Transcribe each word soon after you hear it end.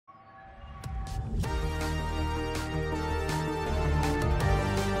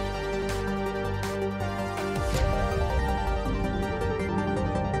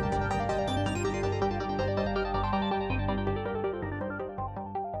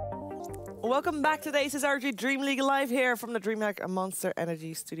Welcome back to the ASUS ROG DreamLeague live here from the DreamHack and Monster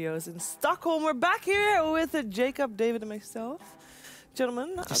Energy Studios in Stockholm. We're back here with Jacob, David, and myself.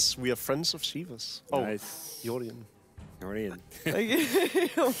 Gentlemen. Yes, we are friends of Shivas. Nice. Jordan.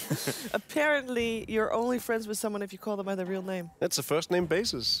 Apparently, you're only friends with someone if you call them by their real name. That's a first name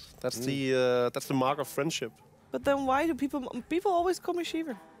basis. That's the mark of friendship. But then why do people always call me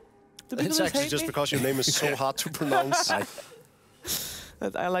Shiver? It's actually just because your name is so hard to pronounce.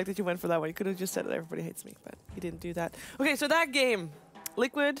 I like that you went for that one. You could have just said that everybody hates me, but you didn't do that. Okay, so that game,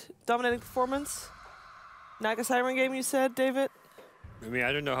 Liquid, dominating performance. Naga Siren game, you said, David? I mean,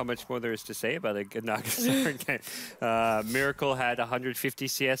 I don't know how much more there is to say about a good Naga Siren game. Miracle had 150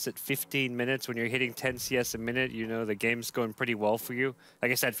 CS at 15 minutes. When you're hitting 10 CS a minute, you know the game's going pretty well for you. Like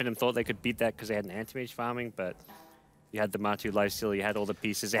I said, Finem thought they could beat that because they had an anti-mage farming, but you had the Matu lifesteal, you had all the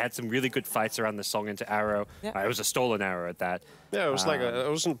pieces. They had some really good fights around the Song into Arrow. Yep. It was a stolen arrow at that. Yeah, it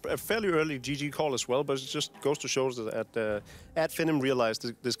was a fairly early GG call as well, but it just goes to show that Finem realized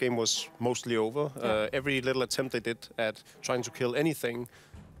this game was mostly over. Yeah. Every little attempt they did at trying to kill anything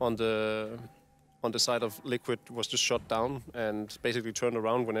on the side of Liquid was just shot down and basically turned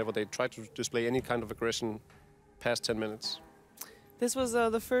around whenever they tried to display any kind of aggression past 10 minutes. This was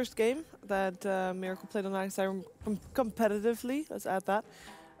the first game that Miracle played on Naga Siren competitively. Let's add that.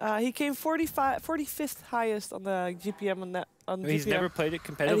 He came 45th highest on the GPM on that. He's never played it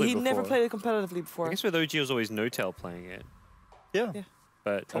competitively before. Never played it competitively before. I guess with OG it was always No-Tail playing it. Yeah.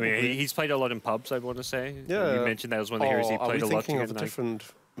 But probably. I mean, he's played a lot in pubs, I want to say. Yeah. You mentioned that was one of the heroes he played a lot. Thinking of a different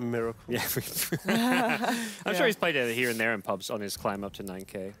Miracle. Yeah. I'm sure he's played it here and there in pubs on his climb up to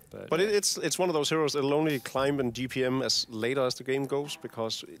 9K. But it's one of those heroes that'll only climb in GPM as later as the game goes,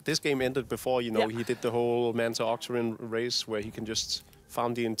 because this game ended before, you know, he did the whole Manta Octarine race where he can just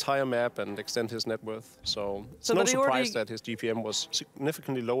farm the entire map and extend his net worth. So it's no surprise that his GPM was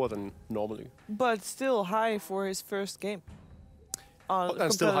significantly lower than normally. But still high for his first game.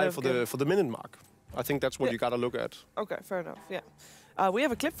 And still high for the minute mark. I think that's what you gotta look at. Okay, fair enough, yeah. We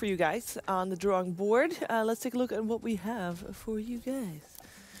have a clip for you guys on the drawing board. Let's take a look at what we have for you guys.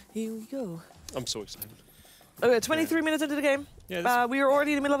 Here we go. I'm so excited. Okay, 23 minutes into the game. Yeah, we are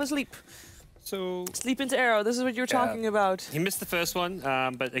already in the middle of a sleep. So sleep into arrow. This is what you're talking about. He missed the first one,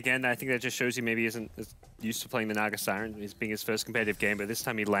 but again, I think that just shows you maybe he isn't as used to playing the Naga Siren. It's being his first competitive game, but this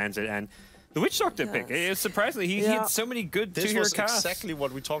time he lands it and. The Witch Doctor pick. Surprisingly, he hit so many good two-hero casts. This was exactly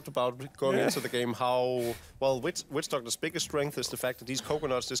what we talked about going into the game. How well Witch Doctor's biggest strength is the fact that these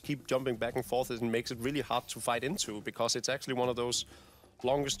coconuts just keep jumping back and forth, and makes it really hard to fight into, because it's actually one of those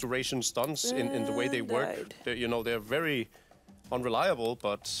longest duration stunts in the way they work. You know, they're very unreliable,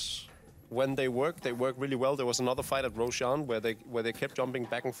 but when they work really well. There was another fight at Roshan where they kept jumping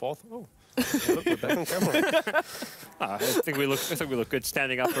back and forth. Oh. Look, we're back on camera. I think we look good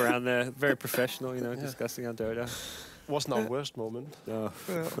standing up around there. Very professional, you know, discussing our Dota. Wasn't our worst moment. No.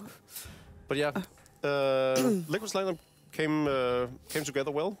 But yeah, Liquid's lineup came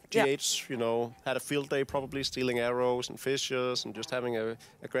together well. GH, you know, had a field day probably, stealing arrows and fissures and just having a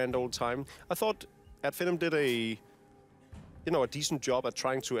grand old time. I thought Finem did a decent job at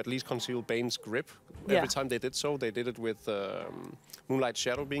trying to at least conceal Bane's grip. Every time they did so, they did it with Moonlight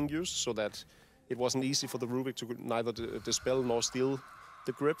Shadow being used, so that it wasn't easy for the Rubik to neither dispel nor steal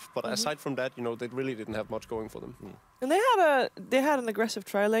the grip. But aside from that, you know, they really didn't have much going for them. And they had an aggressive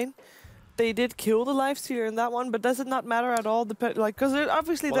tri lane. They did kill the lifestealer in that one, but does it not matter at all? Because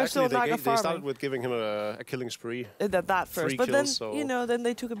obviously they're still Naga farming. They started with giving him a killing spree. That first, but kills, then you know, then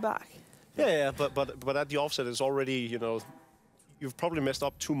they took it back. Yeah, but at the offset, it's already, you know, you've probably messed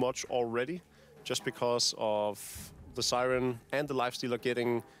up too much already, just because of the Siren and the Lifestealer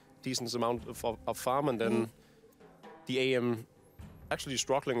getting decent amount of farm, and then the AM actually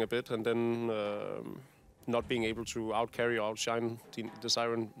struggling a bit, and then not being able to outcarry or outshine the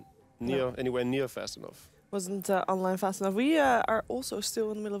Siren anywhere near fast enough. Wasn't online fast enough. We are also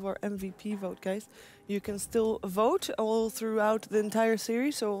still in the middle of our MVP vote, guys. You can still vote all throughout the entire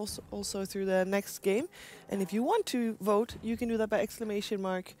series, so also through the next game. And if you want to vote, you can do that by exclamation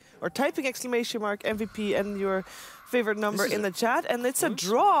mark or typing exclamation mark MVP and your favorite number in the chat. And it's a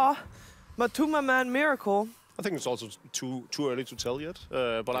draw. Matuma Man Miracle I think it's also too early to tell yet.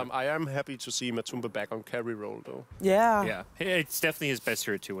 But I am happy to see Matumba back on carry role though. Yeah. Yeah, it's definitely his best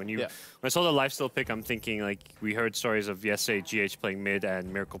hero too. When I saw the lifesteal pick, I'm thinking like we heard stories of yesterday GH playing mid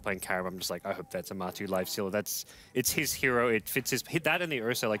and Miracle playing carry. I'm just like, I hope that's a Matu lifesteal. It's his hero. It fits his that and the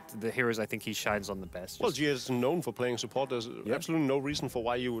Ursa, like the heroes I think he shines on the best. Well, GH is known for playing support. There's absolutely no reason for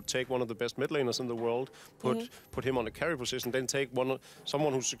why you would take one of the best mid laners in the world, put him on a carry position, then take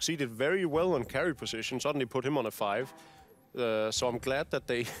someone who succeeded very well on carry position, suddenly put him on a 5. So I'm glad that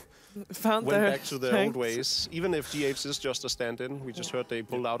they went back to their old ways. Even if GH is just a stand-in, we just heard they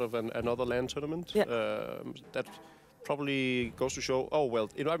pulled out of another LAN tournament. Yeah. That probably goes to show, oh, well,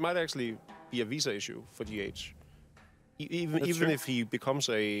 it might actually be a visa issue for GH. Even if he becomes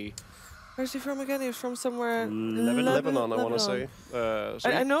a... Where's he from again? He's from somewhere... Lebanon, I want to say.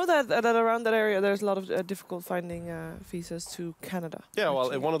 I know that around that area there's a lot of difficult finding visas to Canada. Yeah,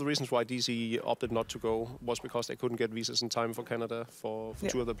 well, one of the reasons why DC opted not to go was because they couldn't get visas in time for Canada for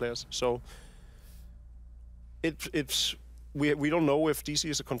 2 of the players. So we don't know if DC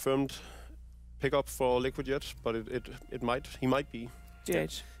is a confirmed pickup for Liquid yet, but he might be.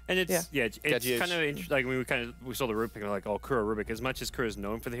 GH. And it's kind of like we saw the Rubik and like, oh, Kuro Rubik. As much as Kuro is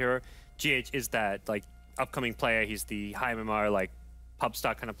known for the hero, GH is that like upcoming player. He's the high MMR like pub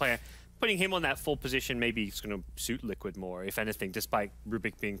star kind of player. Putting him on that full position maybe is going to suit Liquid more, if anything, despite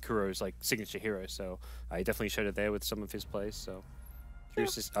Rubik being Kuro's like signature hero. So I definitely showed it there with some of his plays. So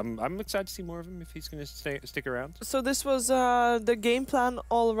I'm excited to see more of him if he's going to stick around. So this was the game plan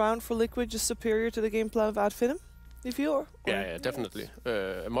all around for Liquid, just superior to the game plan of Finem? If you're yeah, definitely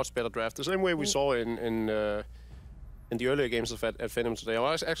a much better draft. The same way we saw in the earlier games at Finem today. I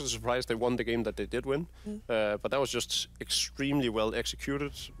was actually surprised they won the game that they did win, but that was just extremely well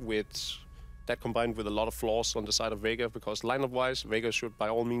executed. With that combined with a lot of flaws on the side of Vega, because lineup-wise, Vega should by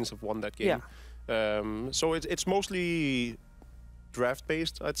all means have won that game. Yeah. So it's mostly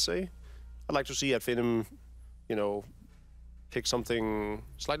draft-based, I'd say. I'd like to see at Finem, pick something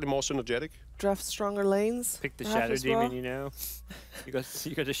slightly more synergetic. Draft stronger lanes. Pick the Shadow Demon, you know. you got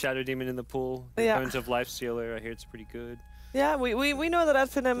the Shadow Demon in the pool. The Bones of Life Sealer, I hear it's pretty good. Yeah, we know that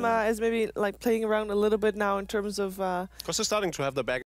Finem is maybe like playing around a little bit now in terms of... Because they're starting to have the back